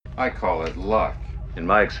I call it luck. In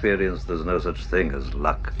my experience, there's no such thing as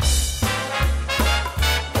luck.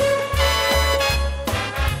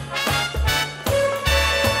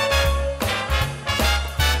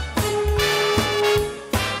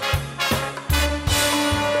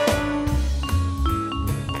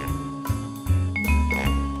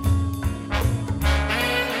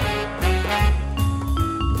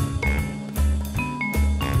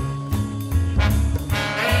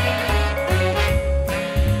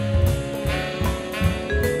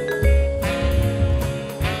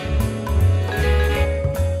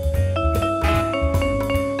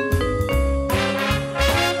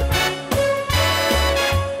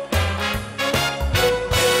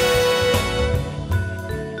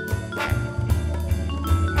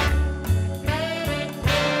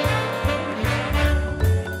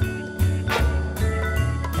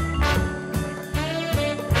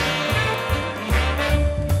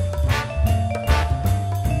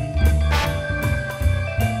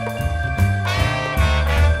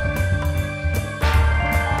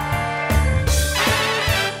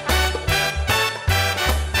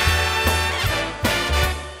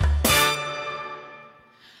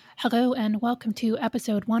 Hello and welcome to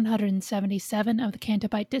episode 177 of the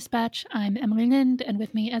Cantobite Dispatch. I'm Emily Lind, and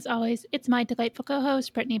with me, as always, it's my delightful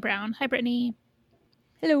co-host, Brittany Brown. Hi, Brittany.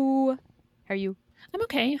 Hello. How are you? I'm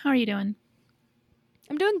okay. How are you doing?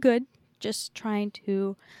 I'm doing good. Just trying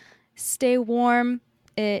to stay warm.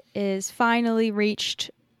 It is finally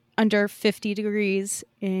reached under 50 degrees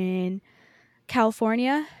in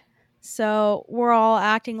California. So we're all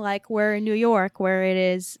acting like we're in New York, where it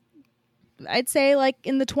is, I'd say, like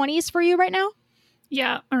in the 20s for you right now.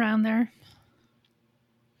 Yeah, around there.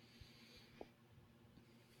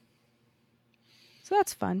 So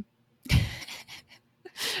that's fun.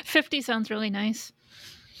 50 sounds really nice.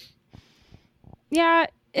 Yeah,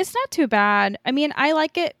 it's not too bad. I mean, I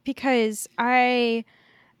like it because I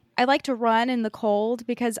like to run in the cold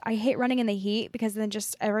because I hate running in the heat because then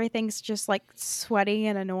just everything's just like sweaty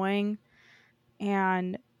and annoying.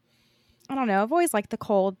 And I don't know. I've always liked the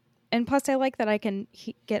cold. And plus, I like that I can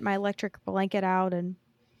get my electric blanket out and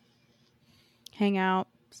hang out.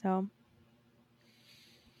 So,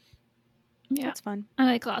 yeah, that's fun. I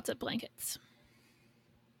like lots of blankets.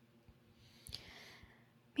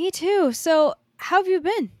 Me too. So, how have you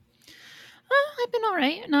been? I've been all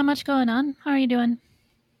right. Not much going on. How are you doing?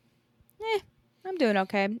 I'm doing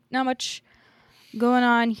okay. Not much going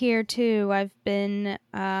on here, too. I've been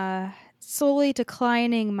slowly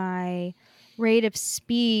declining my rate of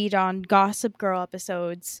speed on Gossip Girl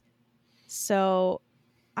episodes. So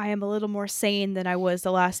I am a little more sane than I was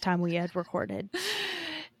the last time we had recorded.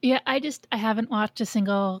 Yeah, I haven't watched a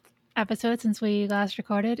single episode since we last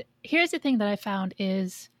recorded. Here's the thing that I found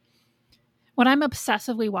is when I'm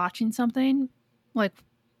obsessively watching something, like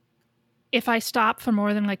if I stop for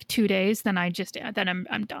more than like 2 days, then I'm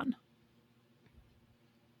done.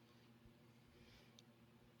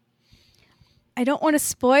 I don't want to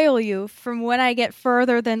spoil you from when I get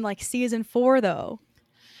further than like season 4, though.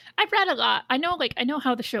 I've read a lot. I know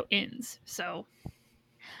how the show ends. So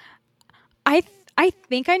I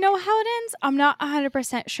think I know how it ends. I'm not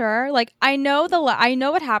 100% sure. Like I know I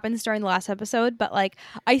know what happens during the last episode, but like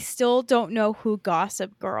I still don't know who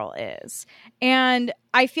Gossip Girl is. And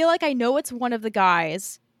I feel like I know it's one of the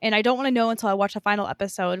guys, and I don't want to know until I watch the final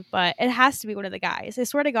episode, but it has to be one of the guys. I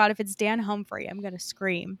swear to God, if it's Dan Humphrey, I'm going to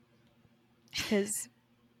scream. Because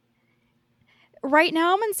right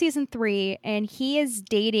now I'm in season 3 and he is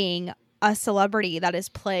dating a celebrity that is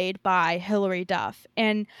played by Hilary Duff.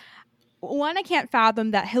 And one, I can't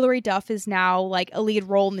fathom that Hilary Duff is now like a lead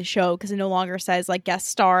role in the show because it no longer says like guest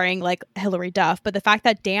starring like Hilary Duff. But the fact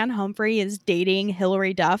that Dan Humphrey is dating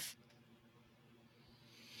Hilary Duff.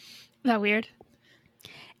 Is that weird?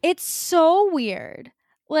 It's so weird.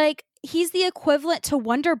 Like he's the equivalent to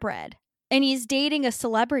Wonder Bread and he's dating a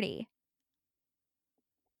celebrity.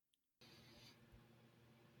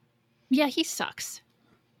 Yeah, he sucks.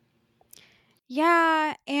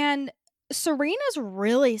 Yeah, and Serena's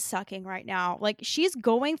really sucking right now. Like she's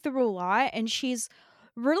going through a lot and she's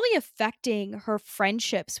really affecting her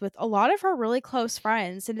friendships with a lot of her really close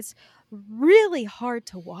friends, and it's really hard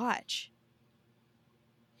to watch.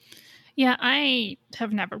 Yeah, I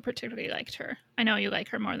have never particularly liked her. I know you like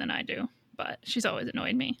her more than I do, but she's always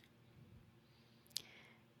annoyed me.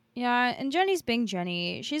 Yeah, and Jenny's being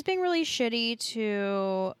Jenny. She's being really shitty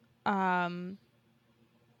to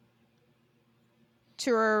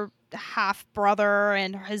her half brother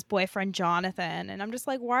and his boyfriend Jonathan, and I'm just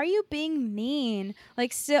like, why are you being mean?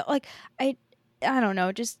 Like, still, like I don't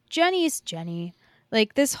know, just Jenny's Jenny.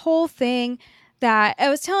 Like this whole thing, that I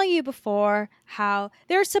was telling you before how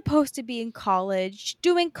they're supposed to be in college,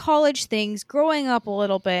 doing college things, growing up a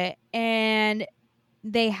little bit, and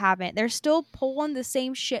they haven't. They're still pulling the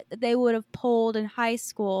same shit that they would have pulled in high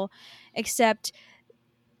school, except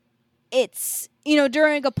it's,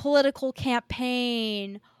 during a political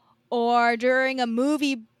campaign or during a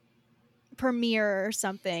movie premiere or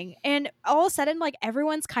something. And all of a sudden, like,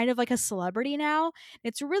 everyone's kind of like a celebrity now.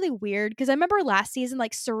 It's really weird because I remember last season,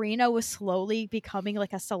 like, Serena was slowly becoming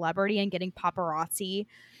like a celebrity and getting paparazzi.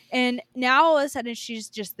 And now all of a sudden she's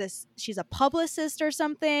just she's a publicist or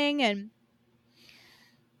something. And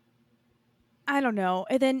I don't know.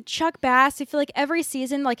 And then Chuck Bass, I feel like every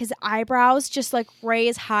season, like, his eyebrows just like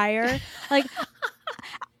raise higher. Like,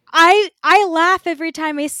 I laugh every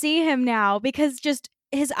time I see him now because just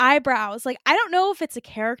his eyebrows. Like, I don't know if it's a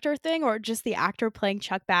character thing or just the actor playing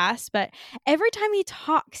Chuck Bass, but every time he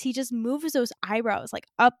talks, he just moves those eyebrows like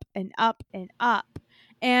up and up and up.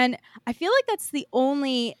 And I feel like that's the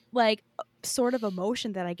only like sort of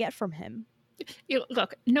emotion that I get from him.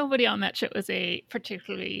 Look, nobody on that show is a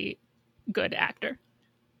particularly good actor.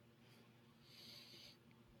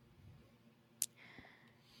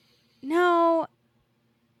 No.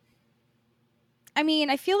 I mean,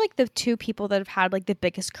 I feel like the two people that have had like the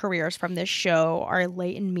biggest careers from this show are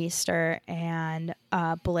Leighton Meester and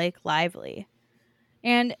Blake Lively.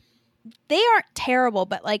 And they aren't terrible,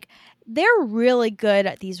 but like they're really good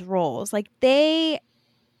at these roles. Like they're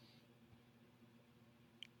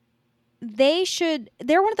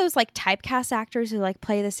one of those like typecast actors who like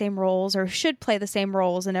play the same roles or should play the same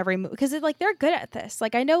roles in every movie because like they're good at this.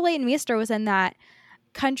 Like I know Leighton Meester was in that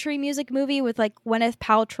country music movie with like Gwyneth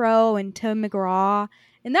Paltrow and Tim McGraw,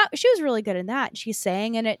 and that she was really good in that. She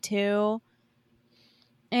sang in it too.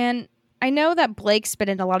 And I know that Blake's been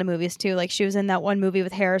in a lot of movies too. Like she was in that one movie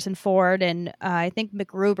with Harrison Ford and I think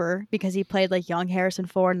MacGruber because he played like young Harrison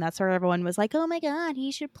Ford, and that's where everyone was like, "Oh my god,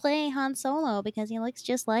 he should play Han Solo because he looks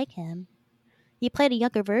just like him. He played a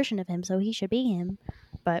younger version of him, so he should be him."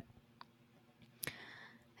 But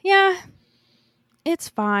yeah, it's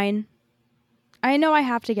fine. I know I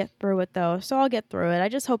have to get through it though, so I'll get through it. I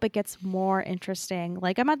just hope it gets more interesting.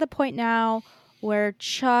 Like I'm at the point now where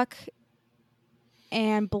Chuck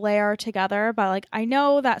and Blair are together, but like I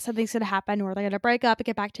know that something's gonna happen where they're gonna break up and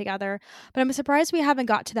get back together. But I'm surprised we haven't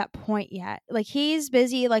got to that point yet. Like he's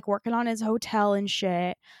busy like working on his hotel and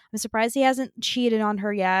shit. I'm surprised he hasn't cheated on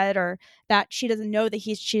her yet, or that she doesn't know that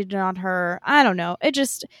he's cheated on her. I don't know.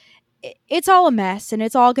 It's all a mess, and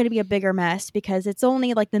it's all going to be a bigger mess because it's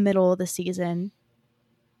only like the middle of the season.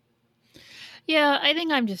 Yeah, I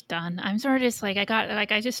think I'm just done. I'm sort of just like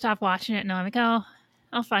I just stopped watching it and I'm like, oh,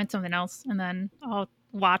 I'll find something else and then I'll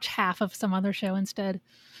watch half of some other show instead.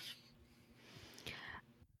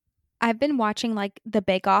 I've been watching like the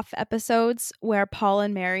Bake Off episodes where Paul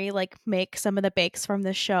and Mary like make some of the bakes from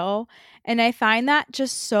the show. And I find that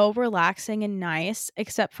just so relaxing and nice.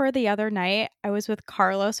 Except for the other night, I was with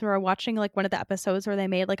Carlos and we were watching like one of the episodes where they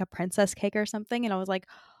made like a princess cake or something. And I was like,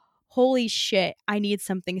 holy shit, I need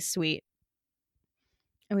something sweet.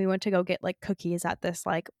 And we went to go get like cookies at this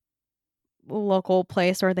like local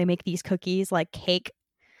place where they make these cookies like cake.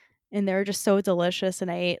 And they're just so delicious. And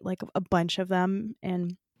I ate like a bunch of them.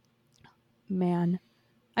 And man,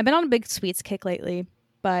 I've been on a big sweets kick lately,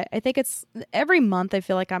 but I think it's every month I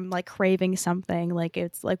feel like I'm like craving something. Like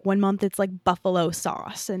it's like one month it's like buffalo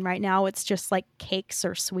sauce, and right now it's just like cakes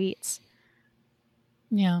or sweets.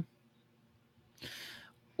 Yeah.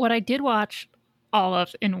 What I did watch all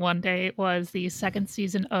of in one day was the second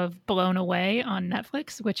season of Blown Away on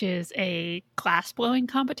Netflix, which is a glass blowing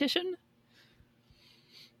competition.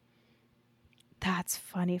 That's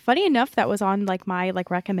funny. Funny enough, that was on like my like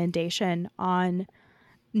recommendation on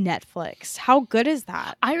Netflix. How good is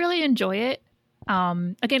that? I really enjoy it.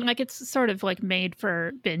 Again, like it's sort of like made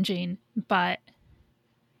for binging, but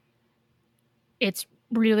it's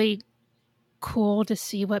really cool to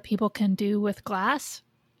see what people can do with glass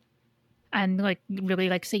and like really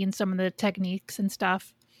like seeing some of the techniques and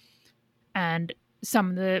stuff. And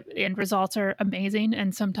some of the end results are amazing,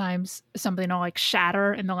 and sometimes something will like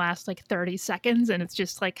shatter in the last like 30 seconds, and it's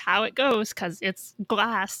just like how it goes because it's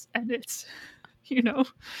glass and it's,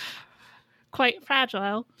 quite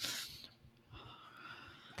fragile.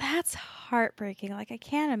 That's heartbreaking. Like I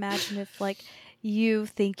can't imagine if like you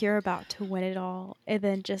think you're about to win it all and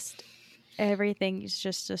then just everything is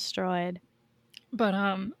just destroyed. But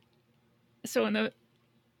so in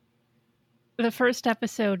the first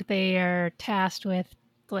episode, they are tasked with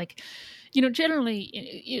like,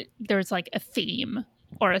 generally there's like a theme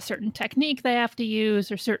or a certain technique they have to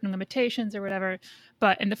use or certain limitations or whatever.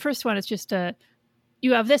 But in the first one, it's just a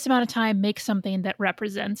you have this amount of time, make something that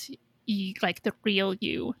represents you, like the real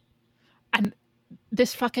you. And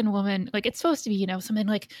this fucking woman, like, it's supposed to be, something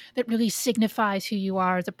like that really signifies who you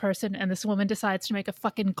are as a person. And this woman decides to make a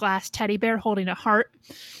fucking glass teddy bear holding a heart.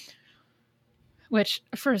 Which,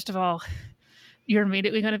 first of all, you're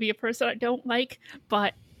immediately going to be a person I don't like.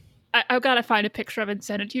 But I've got to find a picture of it and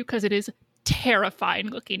send it to you because it is terrifying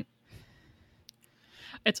looking.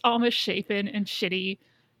 It's all misshapen and shitty.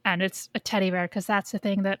 And it's a teddy bear because that's the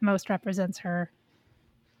thing that most represents her.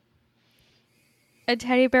 A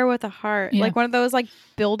teddy bear with a heart. Yeah. Like one of those like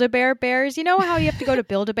Build-A-Bear bears. You know how you have to go to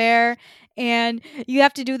Build-A-Bear and you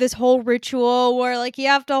have to do this whole ritual where like you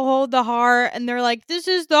have to hold the heart and they're like, this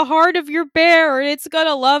is the heart of your bear and it's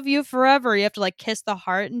gonna love you forever. You have to like kiss the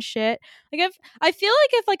heart and shit. Like I feel like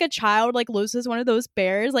if like a child like loses one of those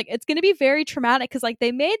bears, like it's gonna be very traumatic because like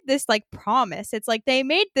they made this like promise. It's like they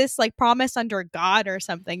made this like promise under God or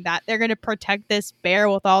something that they're gonna protect this bear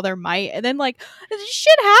with all their might, and then like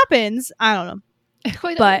shit happens. I don't know.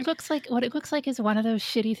 What it looks like is one of those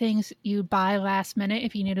shitty things you buy last minute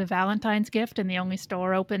if you need a Valentine's gift and the only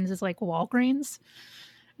store opens is like Walgreens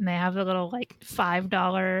and they have the little like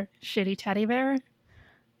 $5 shitty teddy bear.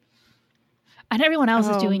 And everyone else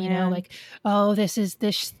is doing, like, oh, this is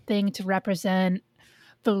this thing to represent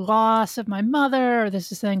the loss of my mother, or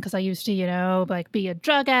this is thing because I used to, like be a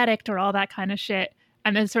drug addict or all that kind of shit.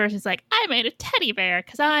 And this person's like, I made a teddy bear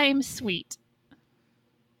because I'm sweet.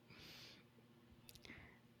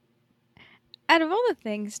 Out of all the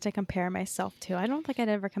things to compare myself to, I don't think I'd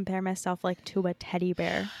ever compare myself like to a teddy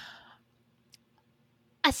bear.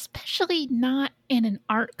 Especially not in an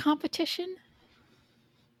art competition.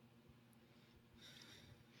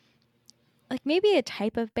 Like maybe a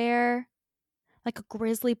type of bear, like a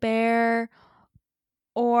grizzly bear,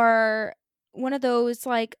 or one of those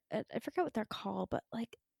like, I forget what they're called, but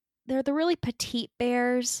like they're the really petite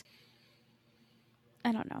bears.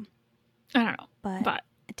 I don't know. But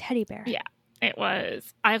a teddy bear. Yeah. It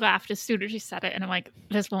was, I laughed as soon as she said it, and I'm like,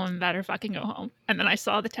 this woman better fucking go home. And then I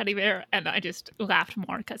saw the teddy bear, and I just laughed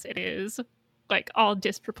more because it is, like, all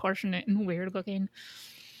disproportionate and weird looking.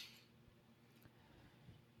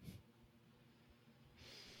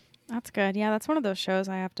 That's good. Yeah, that's one of those shows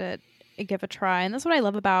I have to give a try. And that's what I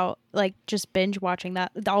love about, like, just binge watching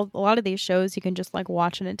that. A lot of these shows you can just, like,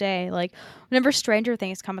 watch in a day. Like, whenever Stranger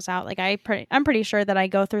Things comes out, like, I'm pretty sure that I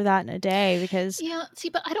go through that in a day because... Yeah, see,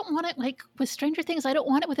 but I don't want it, like, with Stranger Things, I don't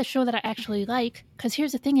want it with a show that I actually like. Because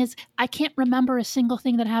here's the thing is, I can't remember a single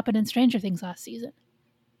thing that happened in Stranger Things last season.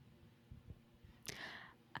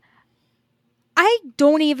 I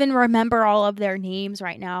don't even remember all of their names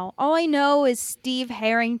right now. All I know is Steve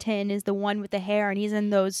Harrington is the one with the hair, and he's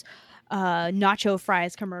in those nacho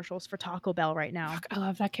fries commercials for Taco Bell right now. I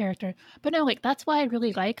love that character. But no, like, that's why I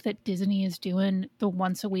really like that Disney is doing the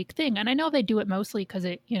once a week thing. And I know they do it mostly because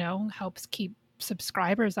it, helps keep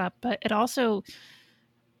subscribers up, but it also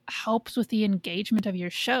helps with the engagement of your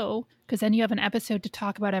show because then you have an episode to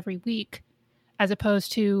talk about every week as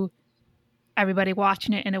opposed to everybody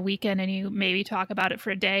watching it in a weekend and you maybe talk about it for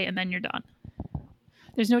a day and then you're done.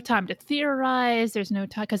 There's no time to theorize. There's no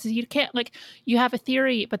time because you can't, like, you have a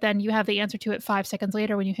theory, but then you have the answer to it 5 seconds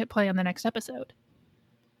later when you hit play on the next episode.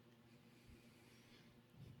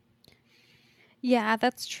 Yeah,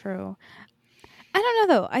 that's true. I don't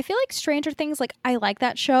know though. I feel like Stranger Things, like, I like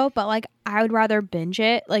that show, but like I would rather binge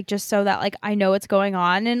it, like, just so that like I know what's going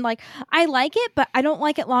on, and like I like it, but I don't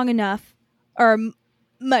like it long enough or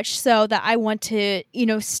much so that I want to,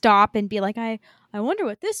 stop and be like, I wonder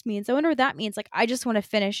what this means. I wonder what that means. Like, I just want to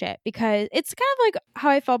finish it because it's kind of like how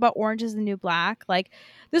I felt about Orange is the New Black. Like,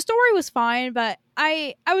 the story was fine, but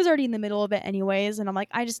I was already in the middle of it anyways. And I'm like,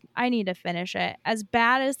 I need to finish it. As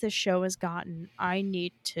bad as this show has gotten, I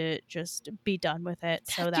need to just be done with it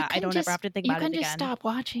so that I don't ever have to think about it again. You can just stop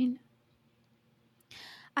watching.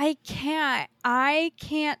 I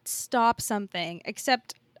can't stop something,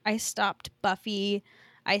 except I stopped Buffy.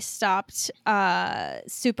 I stopped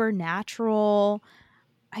Supernatural.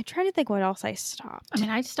 I'm trying to think what else I stopped. I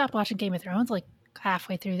mean, I stopped watching Game of Thrones like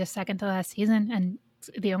halfway through the second to last season, and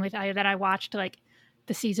the only time that I watched like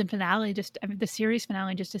the season finale, the series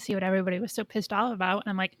finale, just to see what everybody was so pissed off about.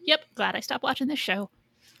 And I'm like, yep, glad I stopped watching this show.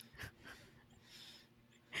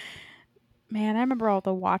 Man, I remember all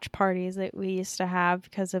the watch parties that we used to have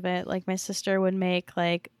because of it. Like, my sister would make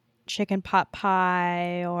like chicken pot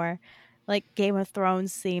pie or like Game of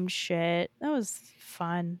Thrones themed shit. That was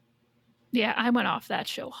fun. Yeah, I went off that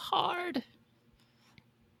show hard.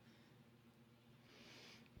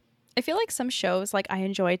 I feel like some shows like I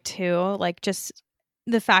enjoy too, like just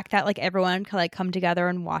the fact that like everyone could like come together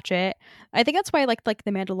and watch it. I think that's why I like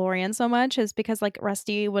The Mandalorian so much, is because like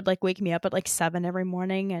Rusty would like wake me up at like 7 every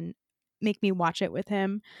morning and make me watch it with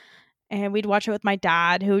him. And we'd watch it with my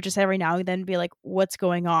dad, who just every now and then be like, "What's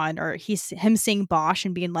going on?" Or him seeing Bosch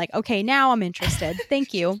and being like, "Okay, now I'm interested.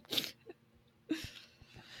 Thank you."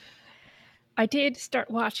 I did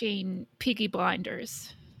start watching Peaky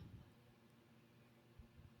Blinders.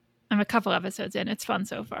 I'm a couple episodes in. It's fun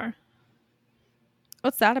so far.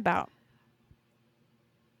 What's that about?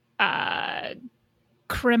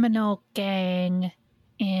 Criminal gang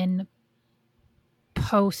in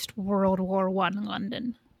post World War One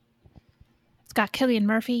London. It's got Cillian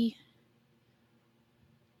Murphy.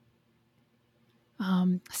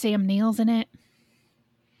 Sam Neill's in it.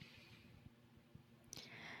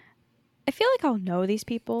 I feel like I'll know these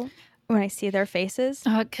people when I see their faces.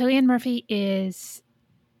 Cillian Murphy is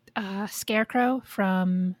Scarecrow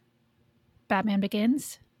from Batman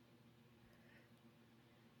Begins.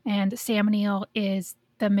 And Sam Neill is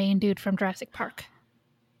the main dude from Jurassic Park.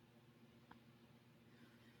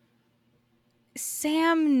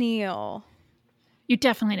 Sam Neill. You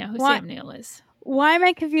definitely know who Sam Neill is. Why am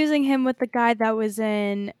I confusing him with the guy that was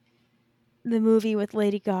in the movie with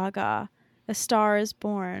Lady Gaga, A Star is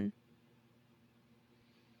Born?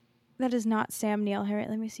 That is not Sam Neill. Here,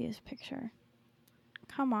 let me see his picture.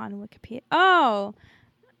 Come on, Wikipedia. Oh!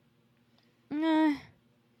 Yeah,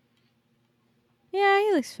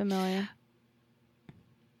 he looks familiar.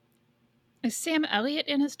 Is Sam Elliott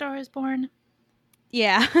in A Star is Born?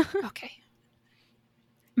 Yeah. Okay.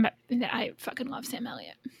 I fucking love Sam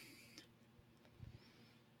Elliott.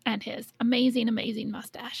 And his amazing, amazing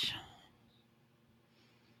mustache.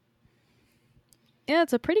 Yeah,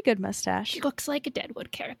 it's a pretty good mustache. He looks like a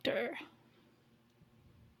Deadwood character.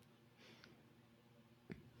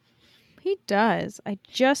 He does. I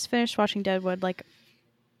just finished watching Deadwood like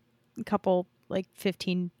a couple, like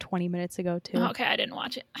 15, 20 minutes ago, too. Okay, I didn't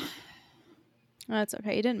watch it. That's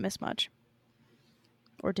okay. You didn't miss much.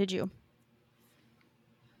 Or did you?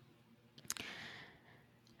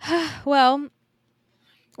 Well,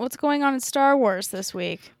 what's going on in Star Wars this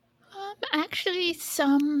week? Actually,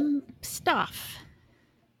 some stuff.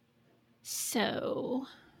 So,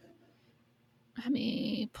 let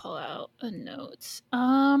me pull out the notes.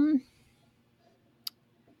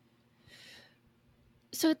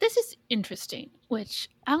 So this is interesting, which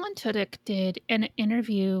Alan Tudyk did an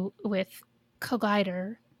interview with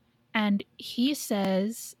Collider, and he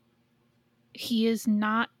says he is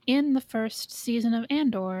not in the first season of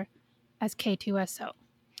Andor as K2SO.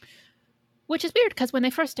 Which is weird, because when they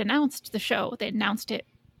first announced the show, they announced it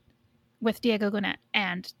with Diego Luna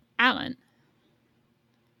and Alan.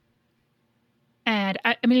 And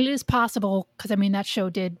I mean, it is possible, because I mean, that show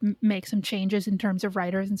did make some changes in terms of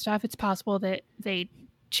writers and stuff. It's possible that they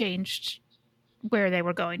changed where they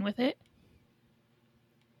were going with it.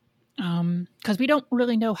 Because we don't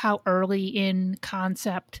really know how early in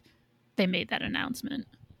concept they made that announcement.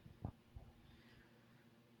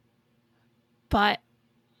 But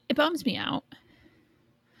it bums me out.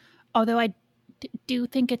 Although I do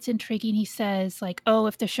think it's intriguing. He says, like, oh,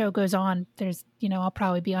 if the show goes on, there's, I'll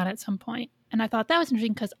probably be on at some point. And I thought that was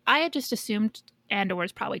interesting, because I had just assumed Andor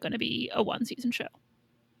was probably going to be a one-season show.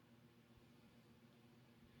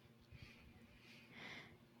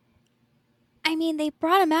 I mean, they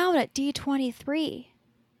brought him out at D23.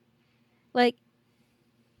 Like,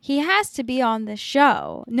 he has to be on the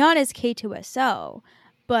show, not as K2SO,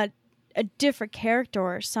 but a different character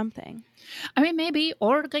or something. I mean, maybe,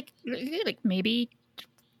 or like maybe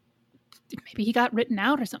he got written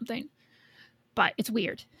out or something. But it's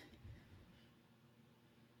weird.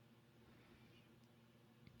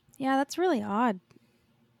 Yeah, that's really odd.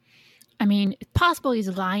 I mean, it's possible he's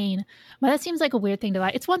lying, but that seems like a weird thing to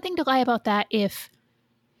lie. It's one thing to lie about that if,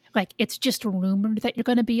 like, it's just rumored that you're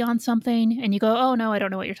going to be on something and you go, oh, no, I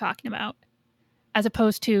don't know what you're talking about. As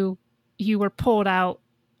opposed to you were pulled out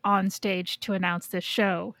on stage to announce this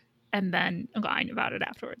show and then lying about it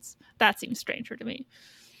afterwards. That seems stranger to me.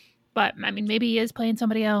 But, I mean, maybe he is playing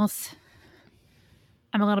somebody else.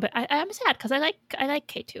 I'm a little bit... I'm sad because I like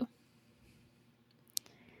K2.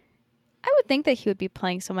 I would think that he would be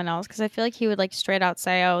playing someone else, because I feel like he would like straight out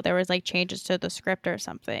say, oh, there was like changes to the script or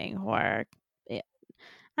something, or I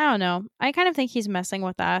don't know. I kind of think he's messing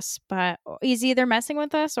with us, but he's either messing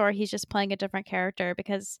with us or he's just playing a different character,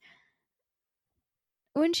 because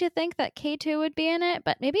wouldn't you think that K2 would be in it?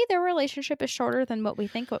 But maybe their relationship is shorter than what we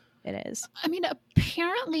think it is. I mean,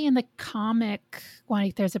 apparently in the comic,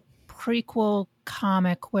 like, there's a prequel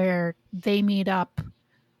comic where they meet up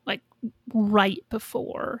like right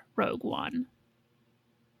before Rogue One.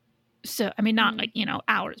 So, I mean, not like,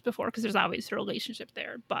 hours before, because there's always a relationship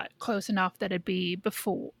there, but close enough that it'd be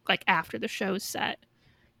before, like after the show's set.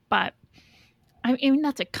 But I mean,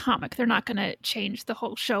 that's a comic. They're not going to change the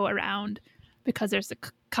whole show around because there's a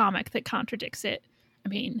comic that contradicts it. I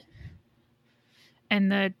mean,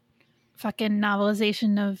 and the fucking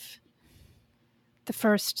novelization of the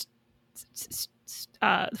first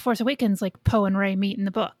The Force Awakens, like Poe and Rey meet in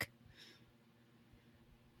the book.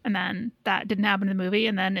 And then that didn't happen in the movie.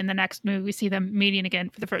 And then in the next movie, we see them meeting again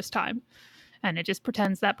for the first time. And it just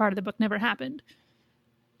pretends that part of the book never happened.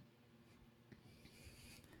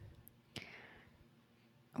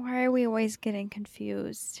 Why are we always getting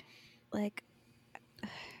confused? Like,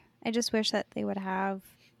 I just wish that they would have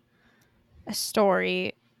a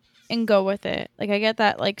story and go with it. Like, I get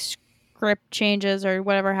that, like, script changes or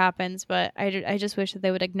whatever happens, but I just wish that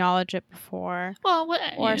they would acknowledge it before. Well,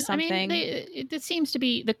 or something. I mean, it seems to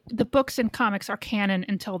be the books and comics are canon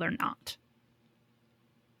until they're not.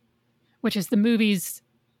 Which is the movies,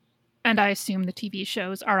 and I assume the TV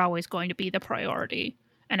shows are always going to be the priority.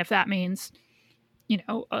 And if that means,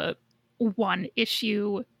 a one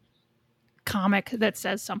issue comic that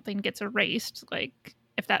says something gets erased, like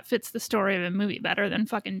if that fits the story of a movie better, then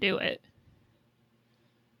fucking do it.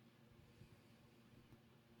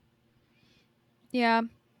 Yeah.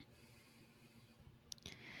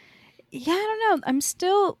 Yeah, I don't know. I'm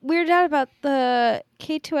still weirded out about the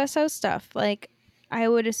K2SO stuff. Like, I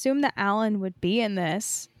would assume that Alan would be in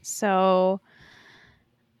this. So,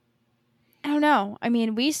 I don't know. I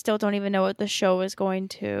mean, we still don't even know what the show is going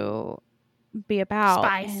to be about.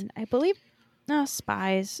 Spies. And I believe... No,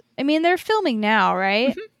 spies. I mean, they're filming now, right?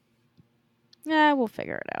 Mm-hmm. Yeah, we'll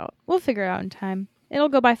figure it out. We'll figure it out in time. It'll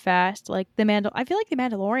go by fast. Like, I feel like The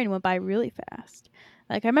Mandalorian went by really fast.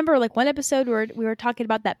 Like, I remember, like, one episode where we were talking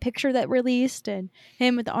about that picture that released and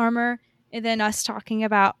him with the armor, and then us talking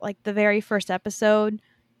about, like, the very first episode.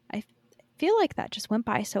 I feel like that just went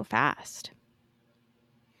by so fast.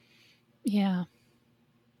 Yeah.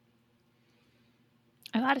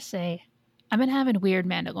 I gotta say, I've been having weird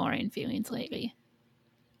Mandalorian feelings lately,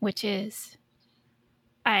 which is,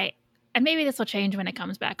 and maybe this will change when it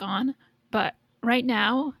comes back on, but right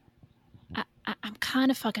now, I'm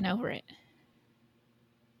kind of fucking over it.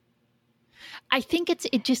 I think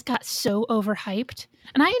it just got so overhyped,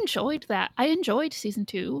 and I enjoyed that. I enjoyed season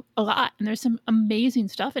 2 a lot, and there's some amazing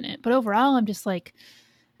stuff in it. But overall, I'm just like,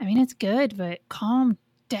 I mean, it's good, but calm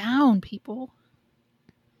down, people.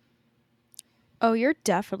 Oh, you're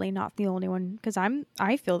definitely not the only one, because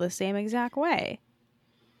I feel the same exact way.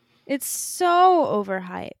 It's so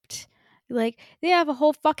overhyped. Like, they have a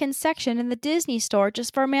whole fucking section in the Disney store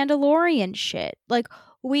just for Mandalorian shit. Like,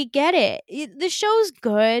 we get it. The show's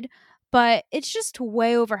good, but it's just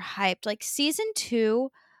way overhyped. Like, season 2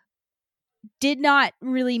 did not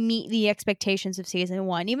really meet the expectations of season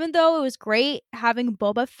 1. Even though it was great having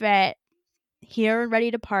Boba Fett here and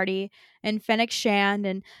ready to party, and Fennec Shand,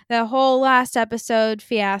 and the whole last episode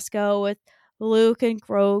fiasco with Luke and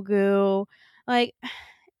Grogu. Like,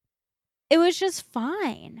 it was just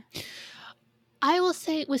fine. I will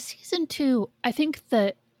say with season 2, I think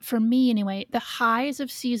that, for me anyway, the highs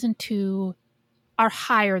of season 2 are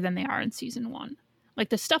higher than they are in season 1. Like,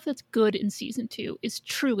 the stuff that's good in season 2 is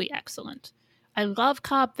truly excellent. I love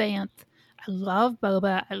Cobb Vanth. I love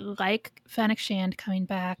Boba. I like Fennec Shand coming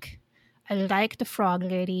back. I like the Frog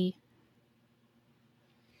Lady.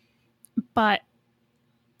 But,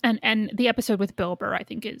 and the episode with Bill Burr, I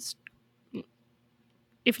think, is,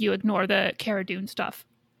 if you ignore the Cara Dune stuff,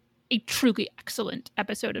 a truly excellent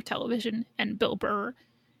episode of television, and Bill Burr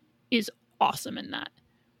is awesome in that.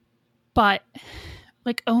 But,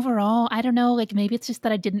 like, overall, I don't know, like, maybe it's just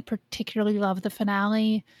that I didn't particularly love the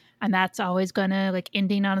finale, and that's always gonna, like,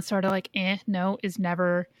 ending on a sort of, like, no, is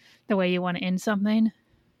never the way you want to end something.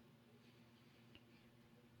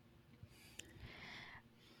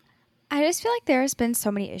 I just feel like there's been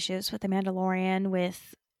so many issues with The Mandalorian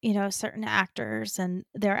with, certain actors and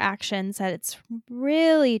their actions that it's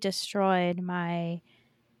really destroyed my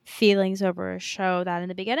feelings over a show that in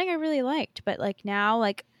the beginning I really liked. But, like, now,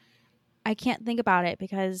 like, I can't think about it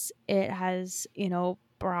because it has,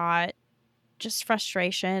 brought just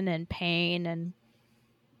frustration and pain and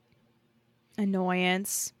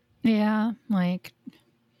annoyance. Yeah, like,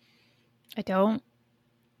 I don't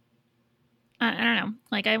know.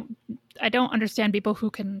 Like, I don't understand people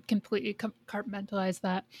who can completely compartmentalize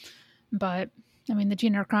that. But, I mean, the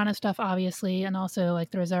Gina Carano stuff, obviously, and also,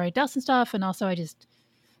 like, the Rosario Dawson stuff, and also I just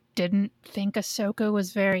didn't think Ahsoka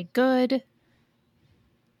was very good.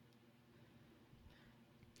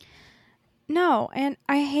 No, and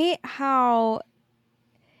I hate how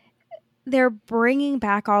they're bringing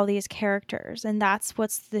back all these characters, and that's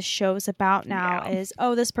what the show's about now. Yeah. Is,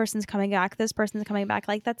 oh, this person's coming back, this person's coming back.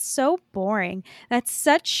 Like, that's so boring. That's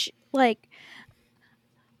such, like,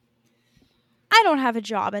 I don't have a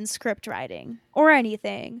job in script writing or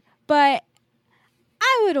anything, but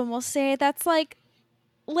I would almost say that's like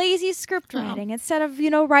lazy script writing. Instead of,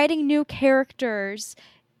 writing new characters,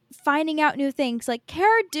 finding out new things. Like,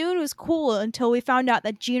 Cara Dune was cool until we found out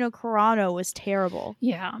that Gina Carano was terrible.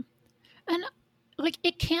 Yeah. And, like,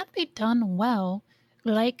 it can't be done well.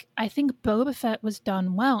 Like, I think Boba Fett was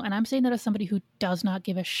done well. And I'm saying that as somebody who does not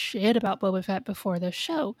give a shit about Boba Fett before this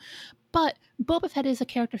show. But Boba Fett is a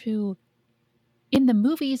character who, in the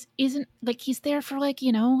movies, isn't, like, he's there for, like,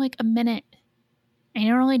 like a minute. And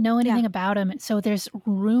you don't really know anything about him. So there's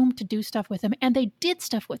room to do stuff with him. And they did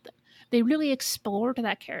stuff with him. They really explored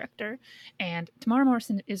that character. And Tamara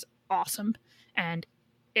Morrison is awesome. And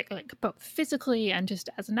it, like, both physically and just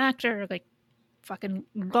as an actor, like, fucking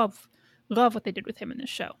love what they did with him in this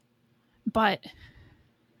show. But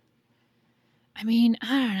I mean, I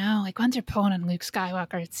don't know, like, once you're pulling on Luke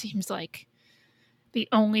Skywalker, it seems like the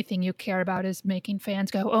only thing you care about is making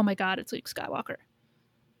fans go, oh my god, it's Luke Skywalker.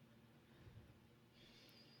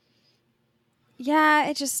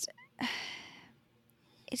 Yeah,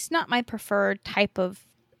 it's not my preferred type of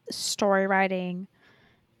story writing.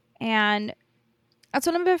 And that's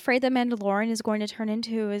what I'm afraid that Mandalorian is going to turn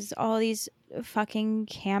into, is all these fucking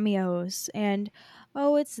cameos. And,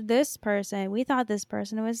 oh, it's this person. We thought this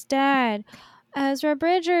person was dead. Ezra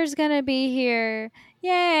Bridger's gonna be here.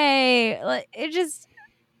 Yay. Like, it just...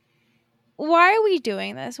 Why are we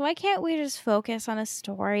doing this? Why can't we just focus on a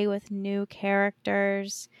story with new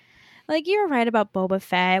characters? Like, you were right about Boba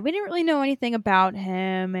Fett. We didn't really know anything about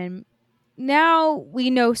him, and now we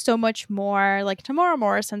know so much more. Like, Tamara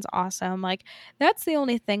Morrison's awesome. Like, that's the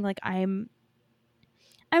only thing, like, I'm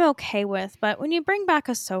okay with. But when you bring back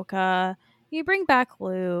Ahsoka, you bring back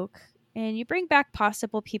Luke, and you bring back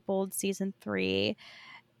possible people in season 3,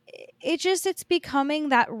 it's becoming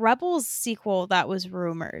that Rebels sequel that was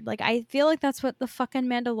rumored. Like, I feel like that's what the fucking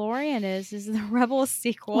Mandalorian is the Rebels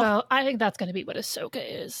sequel. Well, I think that's going to be what Ahsoka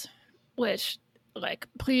is. Which, like,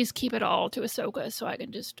 please keep it all to Ahsoka so I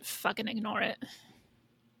can just fucking ignore it.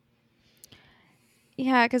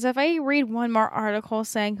 Yeah, because if I read one more article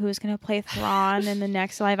saying who's going to play Thrawn in the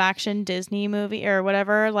next live-action Disney movie or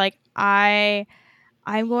whatever, like, I'm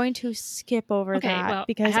going to skip over that, well,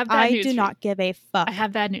 because I do not give a fuck. I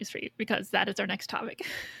have bad news for you, because that is our next topic.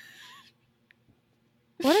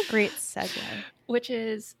 What a great segue. Which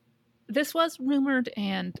is, this was rumored,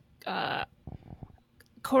 and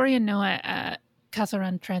Corey and Noah at Castle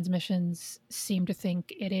Run Transmissions seem to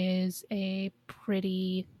think it is a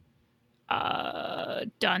pretty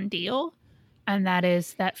done deal, and that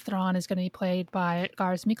is that Thrawn is going to be played by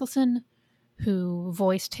Lars Mikkelsen, who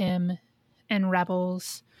voiced him in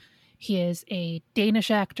Rebels. He is a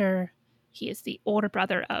Danish actor. He is the older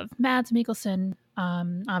brother of Mads Mikkelsen.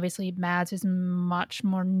 Obviously, Mads is much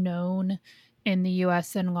more known in the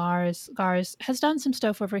US than Lars. Lars has done some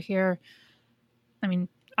stuff over here. I mean,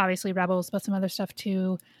 obviously Rebels, but some other stuff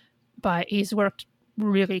too. But he's worked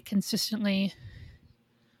really consistently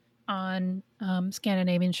on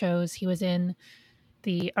Scandinavian shows. He was in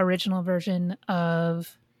the original version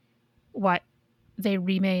of what they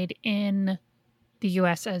remade in the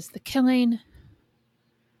US as The Killing,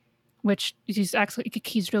 which he's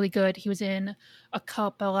really good. He was in a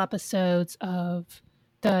couple episodes of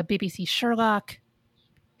the BBC Sherlock.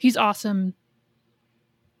 He's awesome.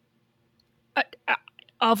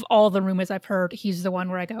 Of all the rumors I've heard, he's the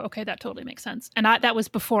one where I go, okay, that totally makes sense. And that was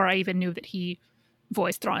before I even knew that he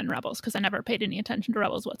voiced Thrawn in Rebels, because I never paid any attention to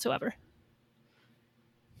Rebels whatsoever.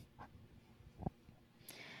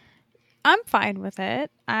 I'm fine with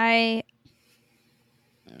it. I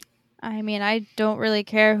mean, I don't really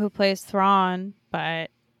care who plays Thrawn,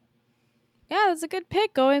 but yeah, it's a good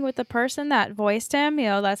pick, going with the person that voiced him.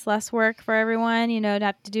 That's less work for everyone, to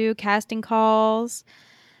have to do casting calls.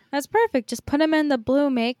 That's perfect. Just put him in the blue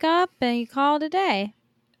makeup and you call it a day.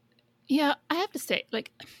 Yeah, I have to say,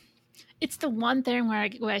 like, it's the one thing where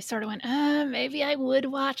I sort of went, maybe I would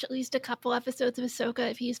watch at least a couple episodes of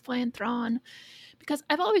Ahsoka if he's playing Thrawn. Because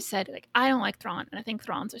I've always said, like, I don't like Thrawn, and I think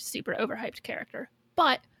Thrawn's a super overhyped character.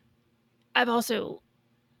 But I've also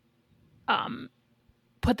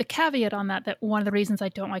put the caveat on that one of the reasons I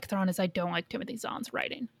don't like Thrawn is I don't like Timothy Zahn's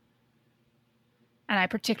writing. And I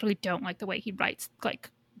particularly don't like the way he writes,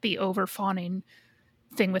 like, the over-fawning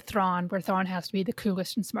thing with Thrawn, where Thrawn has to be the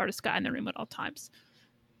coolest and smartest guy in the room at all times.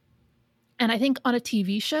 And I think on a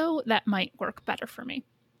TV show, that might work better for me.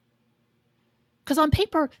 Because on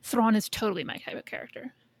paper, Thrawn is totally my type of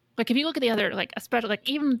character. Like if you look at the other, like especially like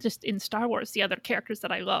even just in Star Wars, the other characters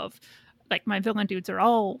that I love, like my villain dudes are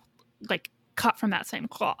all like cut from that same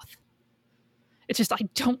cloth. It's just I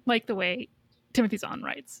don't like the way Timothy Zahn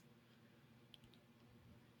writes.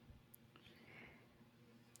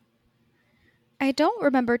 I don't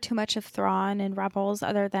remember too much of Thrawn and Rebels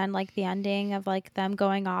other than like the ending of like them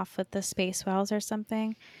going off with the space whales or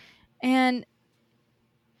something. And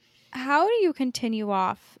how do you continue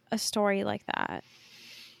off a story like that?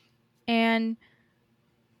 And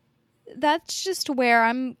that's just where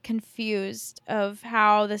I'm confused of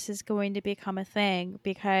how this is going to become a thing,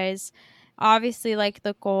 because obviously like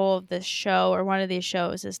the goal of this show or one of these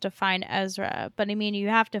shows is to find Ezra, but I mean you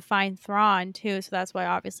have to find Thrawn too, so that's why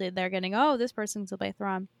obviously they're getting, oh, this person's to play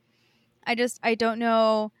Thrawn. I don't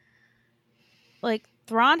know, like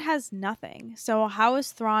Thrawn has nothing, so how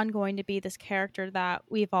is Thrawn going to be this character that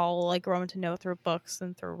we've all like grown to know through books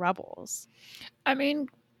and through Rebels? I mean,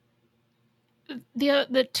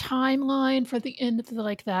 the timeline for the end of the,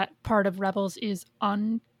 like that part of Rebels is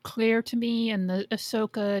unclear to me, and the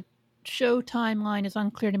Ahsoka show timeline is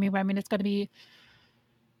unclear to me. But I mean, it's going to be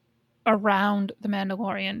around the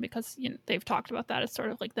Mandalorian because you know they've talked about that as sort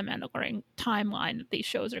of like the Mandalorian timeline that these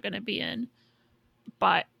shows are going to be in.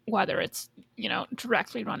 But whether it's you know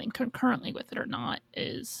directly running concurrently with it or not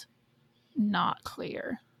is not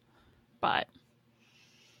clear. But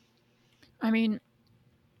I mean,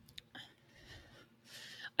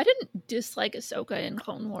 I didn't dislike Ahsoka in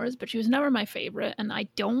Clone Wars, but she was never my favorite, and I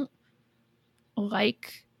don't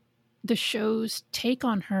like the show's take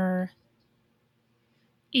on her,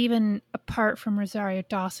 even apart from Rosario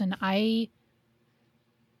Dawson. I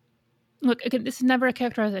look again. This is never a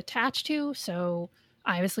character I was attached to, so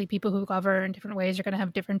obviously people who love her in different ways are going to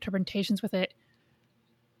have different interpretations with it.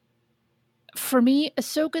 For me,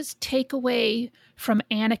 Ahsoka's takeaway from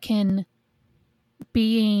Anakin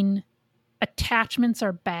being attachments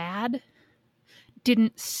are bad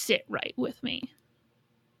didn't sit right with me.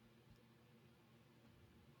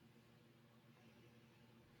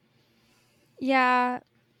 Yeah.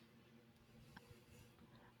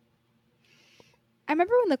 I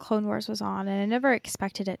remember when the Clone Wars was on, and I never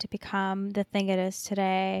expected it to become the thing it is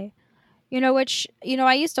today. Which,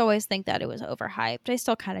 I used to always think that it was overhyped. I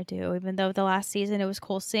still kind of do, even though the last season it was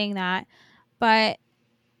cool seeing that. But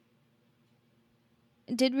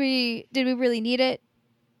did we really need it?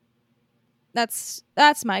 That's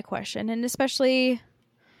my question. And especially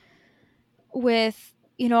with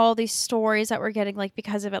all these stories that we're getting, like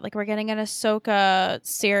because of it, like we're getting an Ahsoka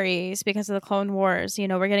series because of the Clone Wars.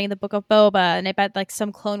 We're getting the Book of Boba, and I bet like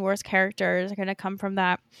some Clone Wars characters are going to come from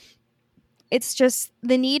that. It's just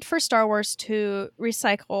the need for Star Wars to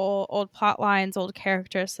recycle old plot lines, old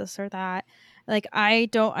characters, this or that. Like, I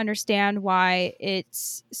don't understand why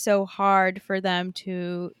it's so hard for them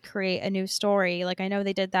to create a new story. Like, I know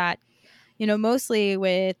they did that, mostly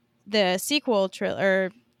with the sequel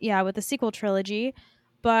with the sequel trilogy,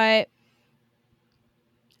 but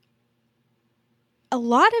I don't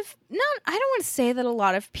want to say that a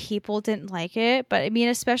lot of people didn't like it, but I mean,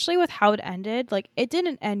 especially with how it ended, like it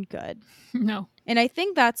didn't end good. No. And I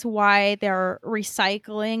think that's why they're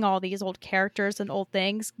recycling all these old characters and old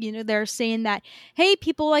things. They're saying that, hey,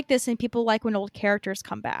 people like this and people like when old characters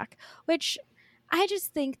come back, which I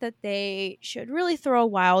just think that they should really throw a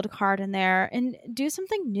wild card in there and do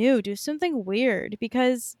something new, do something weird,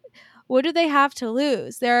 because what do they have to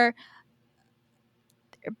lose? They're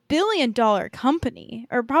a $1 billion company,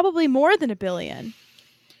 or probably more than $1 billion.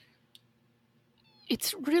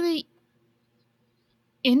 It's really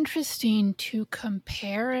interesting to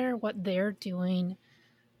compare what they're doing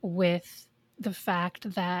with the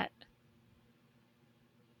fact that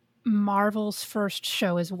Marvel's first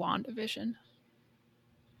show is WandaVision.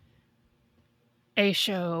 A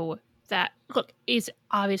show that, look, is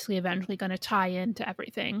obviously eventually going to tie into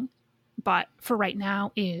everything, but for right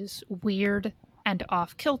now is weird and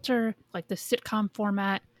off kilter. Like the sitcom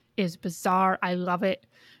format is bizarre. I love it,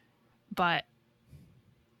 but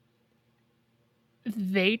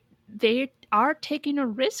they are taking a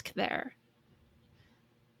risk there.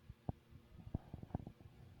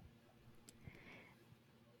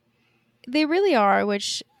 They really are,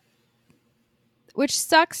 which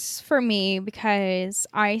sucks for me, because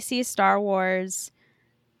I see Star Wars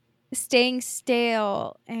staying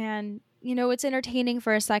stale, and it's entertaining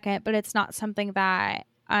for a second, but it's not something that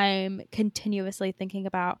I'm continuously thinking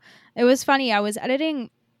about. It was funny, I was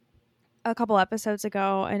editing a couple episodes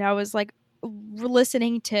ago, and I was like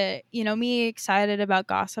listening to me excited about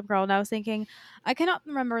Gossip Girl, and I was thinking, I cannot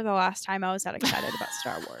remember the last time I was that excited about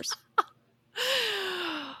Star Wars.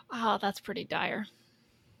 Oh, that's pretty dire.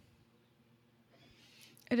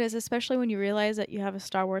 It is, especially when you realize that you have a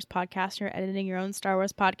Star Wars podcast and you're editing your own Star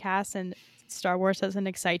Wars podcast and Star Wars doesn't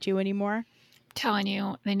excite you anymore. Telling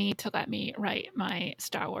you, they need to let me write my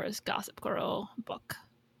Star Wars Gossip Girl book.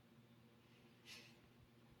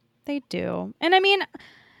 They do. And I mean,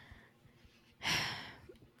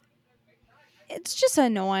 it's just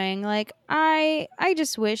annoying. Like, I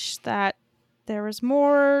just wish that there was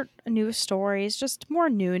more new stories, just more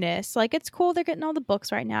newness. Like, it's cool they're getting all the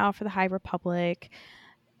books right now for the High Republic.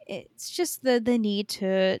 It's just the need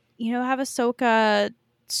to, have a Ahsoka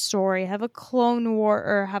story, have a Clone War,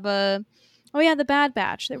 or have a, the Bad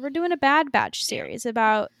Batch. We're doing a Bad Batch series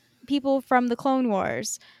about people from the Clone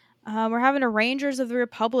Wars. We're having a Rangers of the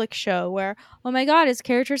Republic show where, oh my god, it's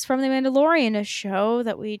characters from The Mandalorian, a show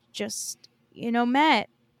that we just, met.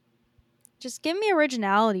 Just give me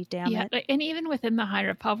originality, damn it. Yeah, and even within the High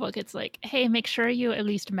Republic, it's like, hey, make sure you at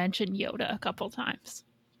least mention Yoda a couple times.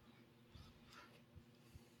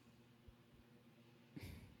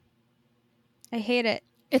 I hate it.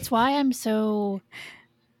 It's why I'm so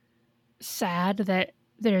sad that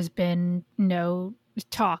there's been no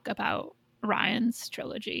talk about Ryan's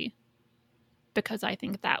trilogy, because I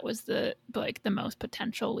think that was the most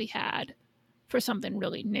potential we had for something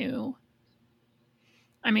really new.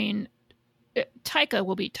 I mean, Taika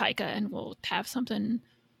will be Taika and we'll have something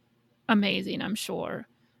amazing, I'm sure,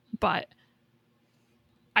 but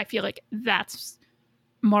I feel like that's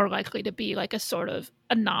more likely to be like a sort of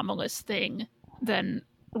anomalous thing than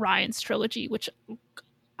Ryan's trilogy, which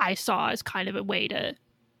I saw as kind of a way to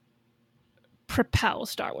propel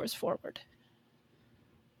Star Wars forward.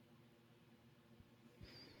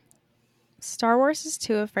 Star Wars is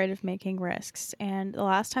too afraid of making risks, and the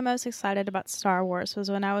last time I was excited about Star Wars was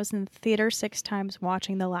when I was in the theater 6 times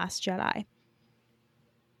watching The Last Jedi.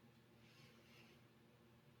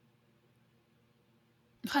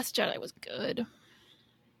 Last Jedi was good.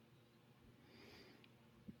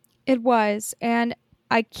 It was, and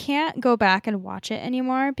I can't go back and watch it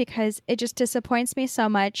anymore because it just disappoints me so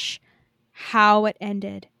much how it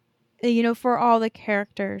ended, for all the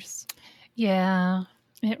characters. Yeah,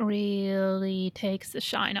 it really takes the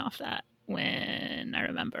shine off that when I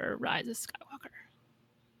remember Rise of Skywalker.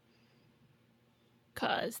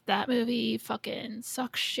 Because that movie fucking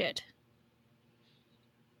sucks shit.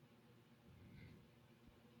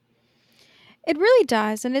 It really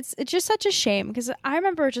does, and it's just such a shame because I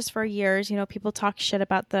remember just for years, people talk shit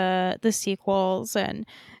about the sequels, and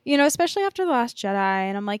especially after The Last Jedi,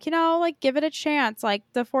 and I'm like, give it a chance. Like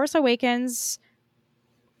The Force Awakens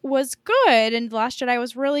was good, and The Last Jedi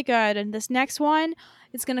was really good, and this next one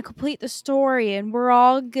is gonna complete the story, and we're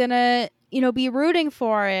all gonna be rooting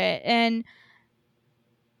for it, and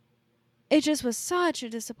it just was such a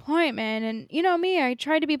disappointment. And me, I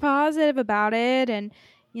tried to be positive about it, and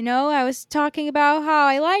I was talking about how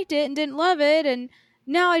I liked it and didn't love it, and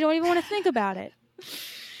now I don't even want to think about it.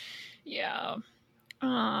 Yeah.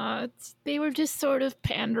 They were just sort of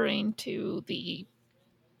pandering to the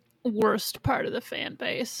worst part of the fan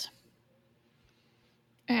base.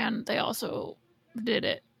 And they also did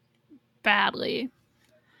it badly.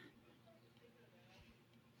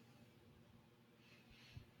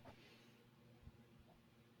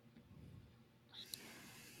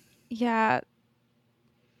 Yeah.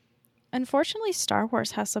 Unfortunately, Star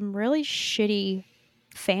Wars has some really shitty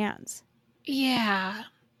fans. Yeah.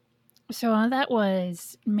 So that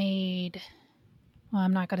was made, well,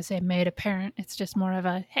 I'm not going to say made apparent. It's just more of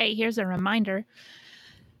a, hey, here's a reminder.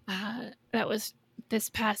 That was this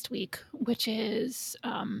past week, which is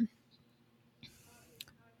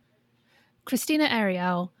Christina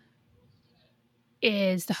Ariel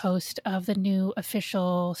is the host of the new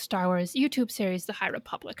official Star Wars YouTube series, The High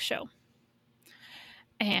Republic Show.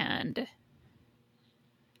 And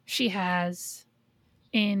she has,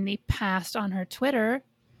 in the past on her Twitter,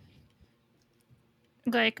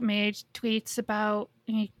 made tweets about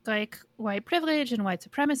white privilege and white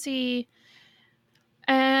supremacy.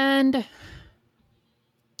 And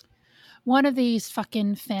one of these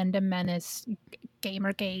fucking fandom menace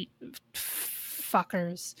Gamergate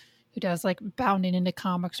fuckers who does bounding into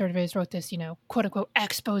comic surveys wrote this, quote unquote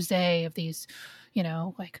expose of these,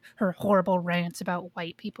 her horrible rants about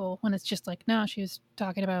white people, when it's just no, she was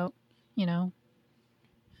talking about,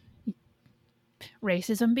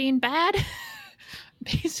 racism being bad,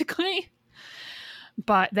 basically.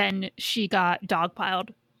 But then she got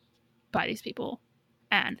dogpiled by these people.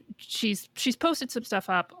 And she's posted some stuff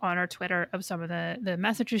up on her Twitter of some of the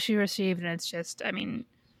messages she received, and it's just, I mean,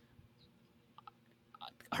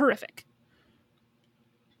 horrific.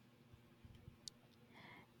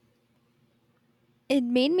 It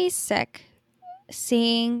made me sick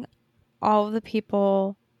seeing all of the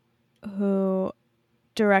people who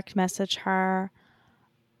direct message her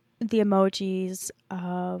the emojis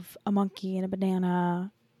of a monkey and a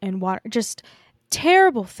banana and water, just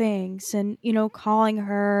terrible things, and calling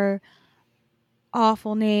her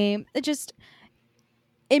awful name.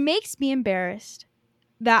 It makes me embarrassed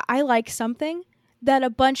that I like something that a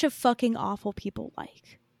bunch of fucking awful people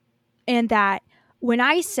like. And that when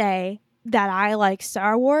I say that I like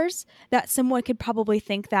Star Wars, that someone could probably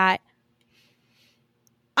think that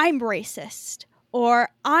I'm racist or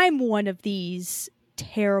I'm one of these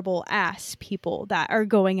terrible ass people that are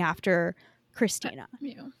going after Christina.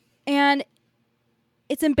 Yeah. And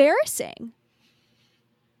it's embarrassing.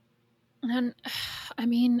 And I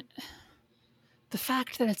mean, the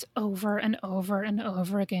fact that it's over and over and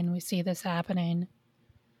over again, we see this happening.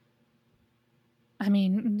 I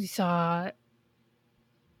mean, we saw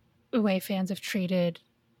the way fans have treated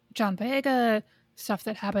John Boyega, stuff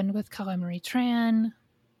that happened with Colin Marie Tran.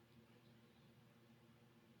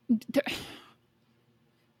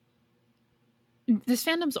 This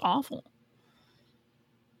fandom's awful.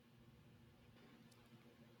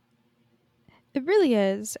 It really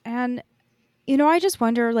is. And, I just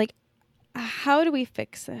wonder, like, how do we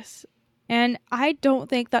fix this? And I don't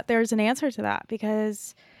think that there's an answer to that,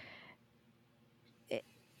 because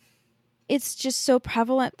it's just so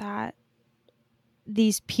prevalent that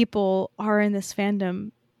these people are in this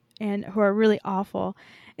fandom and who are really awful.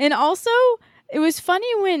 And also, it was funny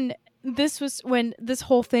when this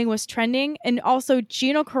whole thing was trending, and also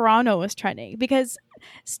Gino Carano was trending, because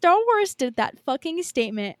Star Wars did that fucking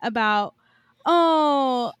statement about,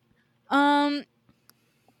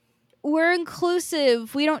 we're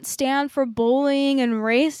inclusive. We don't stand for bullying and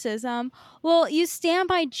racism. Well, you stand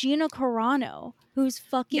by Gino Carano, who's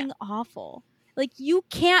fucking awful. Like, you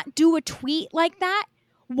can't do a tweet like that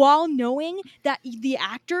while knowing that the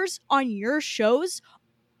actors on your shows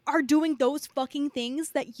are doing those fucking things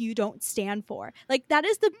that you don't stand for. Like, that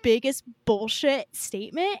is the biggest bullshit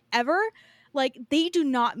statement ever. Like, they do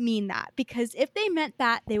not mean that, because if they meant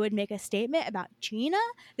that, they would make a statement about Gina.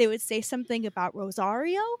 They would say something about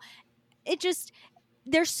Rosario.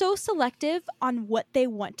 They're so selective on what they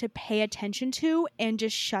want to pay attention to and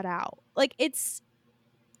just shut out. Like,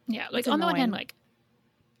 like, on the one hand, like,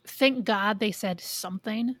 thank God they said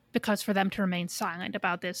something, because for them to remain silent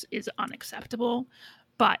about this is unacceptable.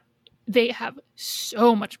 But they have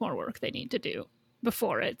so much more work they need to do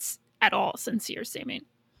before it's at all sincere seeming.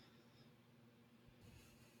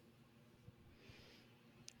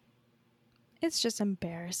 It's just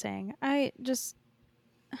embarrassing.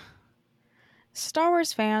 Star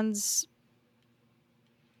Wars fans,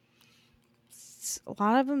 a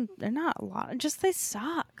lot of them, they're not a lot, just they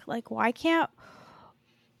suck. Like, why can't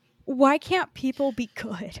people be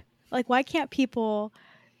good? Like, why can't people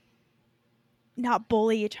not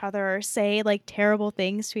bully each other or say like terrible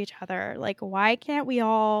things to each other? Like, why can't we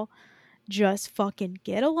all just fucking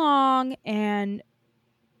get along? And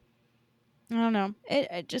I don't know.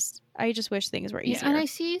 I just wish things were easier. Yeah, and I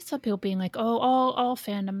see some people being like, "Oh, all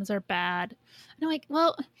fandoms are bad." And I'm like,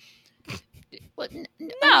 well, no. I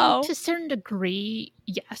mean, to a certain degree,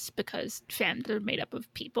 yes, because fans are made up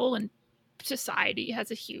of people, and society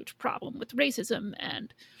has a huge problem with racism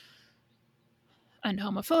and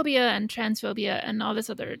homophobia and transphobia and all this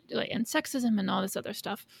other, like, and sexism and all this other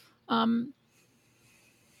stuff.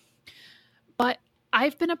 But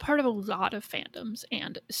I've been a part of a lot of fandoms,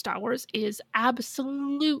 and Star Wars is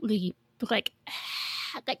absolutely like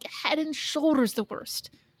head and shoulders the worst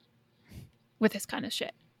with this kind of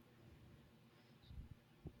shit.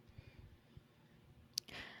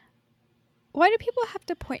 Why do people have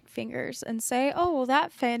to point fingers and say, "Oh, well,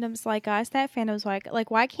 that fandom's like us, that fandom's like"?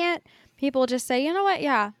 Why can't people just say, "You know what?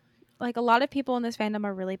 Yeah, like, a lot of people in this fandom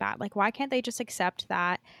are really bad." Like, why can't they just accept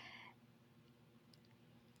that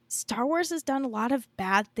Star Wars has done a lot of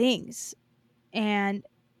bad things and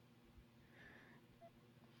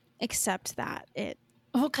accept that it?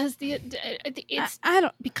 Well, because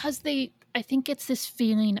I think it's this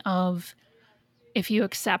feeling of, if you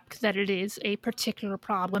accept that it is a particular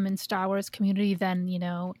problem in Star Wars community, then,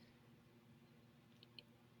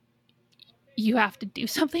 you have to do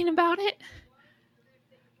something about it.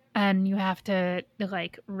 And you have to,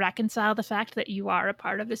 like, reconcile the fact that you are a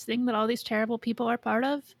part of this thing that all these terrible people are part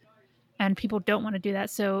of. And people don't want to do that.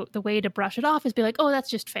 So the way to brush it off is be like, oh, that's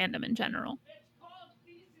just fandom in general.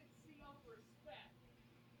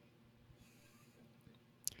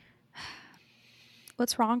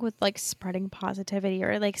 What's wrong with, like, spreading positivity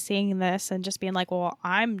or, like, seeing this and just being like, well,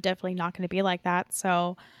 I'm definitely not going to be like that.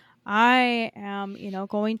 So I am,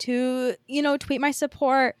 going to, tweet my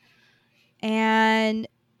support and,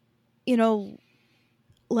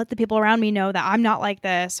 let the people around me know that I'm not like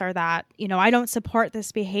this, or that, you know, I don't support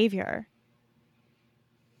this behavior.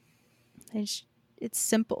 It's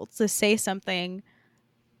simple to say something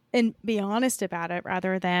and be honest about it,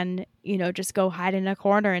 rather than, you know, just go hide in a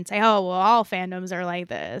corner and say, oh, well, all fandoms are like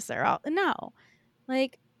this, or all. No,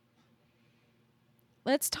 like,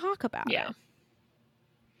 let's talk about it.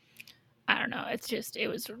 I don't know. It's just, it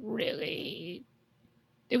was really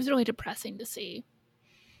depressing to see.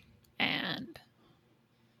 And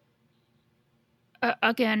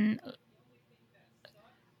again,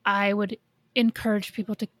 I would encourage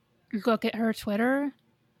people to look at her Twitter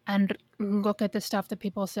and look at the stuff that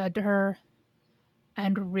people said to her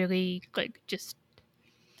and really, like, just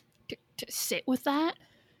to sit with that.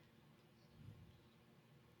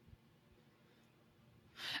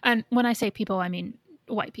 And when I say people, I mean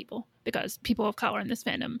white people, because people of color in this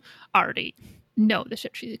fandom already know the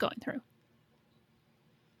shit she's going through.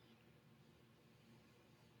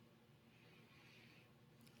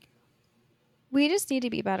 We just need to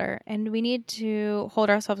be better, and we need to hold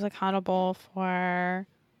ourselves accountable for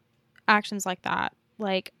actions like that.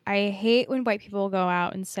 Like, I hate when white people go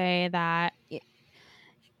out and say that, you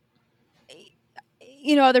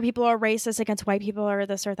know, other people are racist against white people or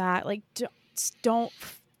this or that. Like, don't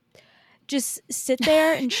just sit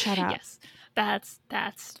there and shut up. Yes,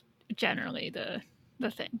 that's generally the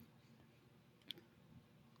thing.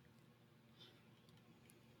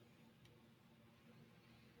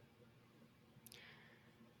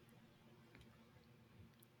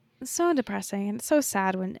 It's so depressing, and it's so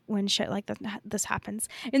sad when shit like this happens.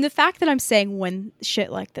 And the fact that I'm saying when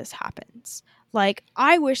shit like this happens, like,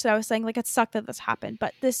 I wish that I was saying, like, it sucked that this happened,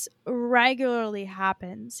 but this regularly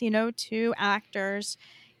happens, you know, to actors,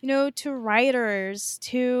 you know, to writers,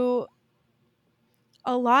 to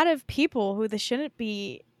a lot of people who this shouldn't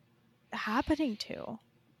be happening to.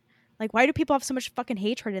 Like, why do people have so much fucking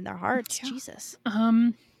hatred in their hearts? Yeah. Jesus.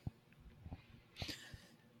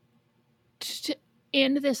 To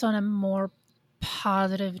end this on a more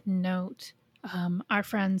positive note, our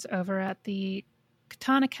friends over at the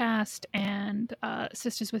Katana Cast and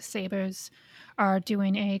Sisters with Sabers are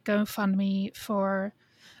doing a GoFundMe for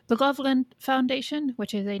the Loveland Foundation,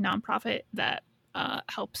 which is a nonprofit that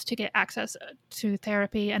helps to get access to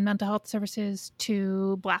therapy and mental health services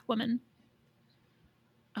to Black women.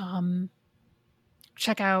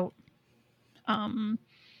 Check out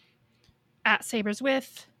at Sabers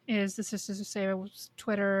With is the Sisters of Sabers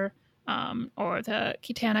Twitter, or the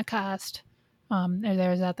Katana Cast.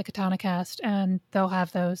 There's at the Katana Cast, and they'll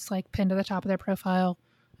have those like pinned to the top of their profile,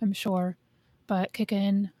 I'm sure. But kick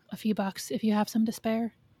in a few bucks if you have some to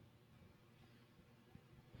spare.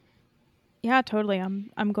 Yeah, totally.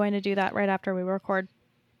 I'm going to do that right after we record.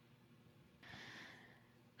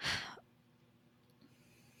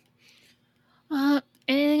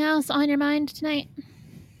 Anything else on your mind tonight?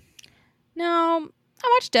 No,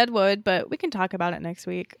 I watched Deadwood, but we can talk about it next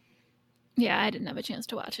week. Yeah, I didn't have a chance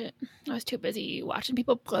to watch it. I was too busy watching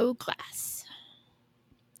people blow glass.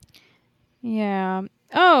 Yeah.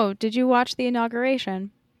 Oh, did you watch the inauguration?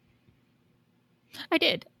 I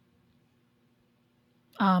did.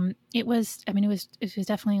 It was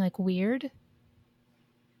definitely like weird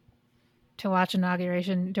to watch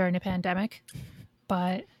inauguration during a pandemic,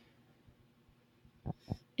 but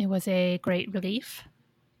it was a great relief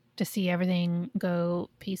to see everything go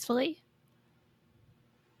peacefully.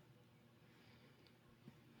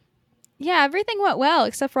 Yeah, everything went well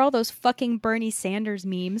except for all those fucking Bernie Sanders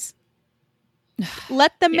memes.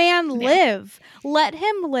 Let the man live. Let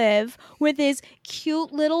him live with his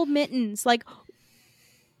cute little mittens. Like,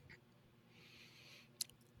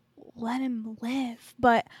 let him live.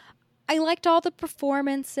 But I liked all the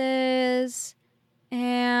performances,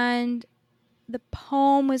 and the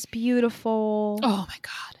poem was beautiful. Oh my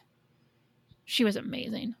God. She was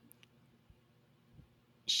amazing.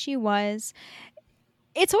 She was.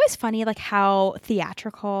 It's always funny, like, how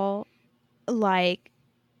theatrical, like,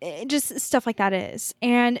 just stuff like that is.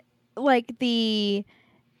 And, like, the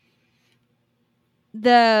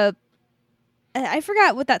I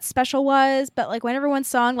forgot what that special was, but, like, when everyone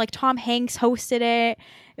sung, like, Tom Hanks hosted it.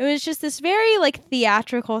 It was just this very, like,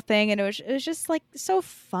 theatrical thing, and it was just, like, so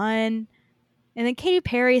fun. And then Katy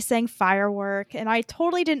Perry sang Firework, and I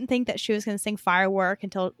totally didn't think that she was going to sing Firework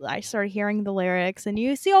until I started hearing the lyrics. And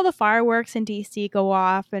you see all the fireworks in DC go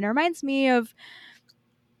off, and it reminds me of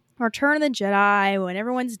Return of the Jedi when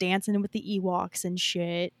everyone's dancing with the Ewoks and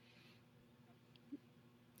shit.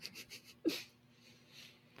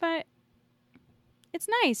 But it's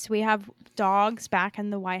nice. We have dogs back in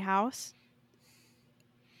the White House.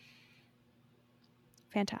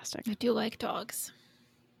 Fantastic. I do like dogs.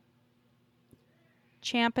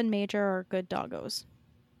 Champ and Major are good doggos.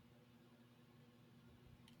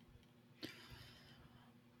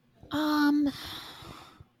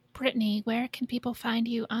 Brittany, where can people find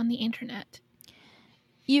you on the internet?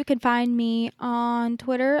 You can find me on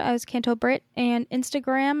Twitter as Canto Brit and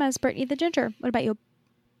Instagram as Brittany the Ginger. What about you?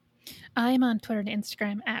 I am on Twitter and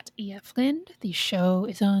Instagram at EFLind. The show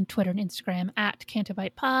is on Twitter and Instagram at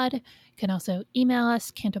CantoBitePod. You can also email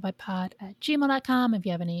us, cantobitepod@gmail.com, if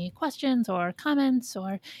you have any questions or comments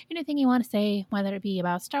or anything you want to say, whether it be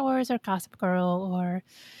about Star Wars or Gossip Girl or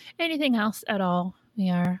anything else at all.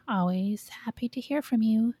 We are always happy to hear from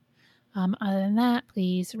you. Other than that,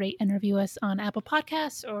 please rate and review us on Apple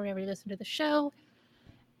Podcasts or wherever you listen to the show.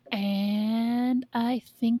 And I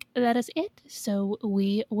think that is it. So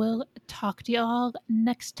we will talk to y'all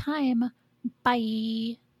next time.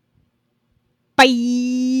 Bye.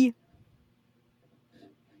 Bye.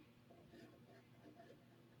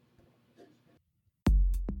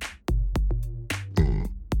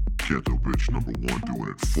 Canto bitch #1 doing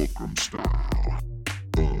it fulcrum style.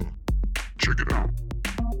 Check it out.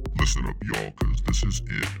 Listen up, y'all, cause this is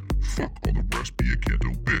it. Fuck all the rest, be a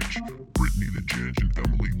Canto bitch. Brittany the Ginge and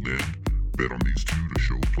Emily Lind. Bet on these two to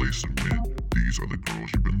show place and win. These are the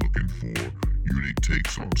girls you've been looking for. Unique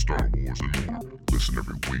takes on Star Wars and more. Listen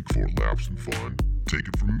every week for laughs and fun. Take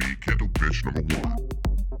it from me, Canto bitch #1.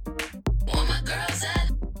 All my girls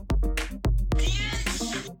at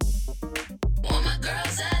all my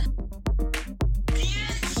girls at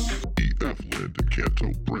EF Lind and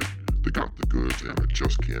Canto Brit. They got the goods and I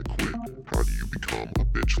just can't quit. How do you become a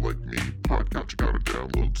bitch like me? Podcast, you gotta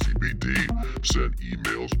download CBD. Send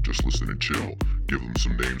emails, just listen and chill. Give them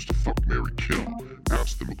some names to fuck, marry, kill.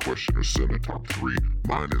 Ask them a question or send a top 3.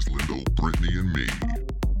 Mine is Lindo, Brittany, and me.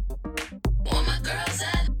 all my girls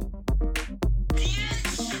at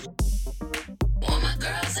all my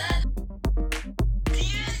girls at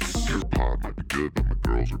Your pod might be good, but my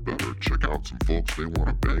girls are better. Check out some folks, they want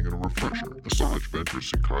a bang and a refresher. Asajj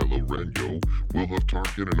Ventress and Kylo Ren, yo. We'll have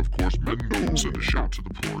Tarkin and of course Mendo. Send a shout to the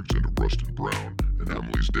Porgs and to Rustin Brown. And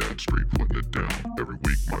Emily's dad straight putting it down. Every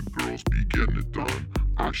week my girls be getting it done.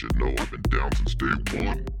 I should know, I've been down since day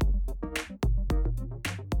 1.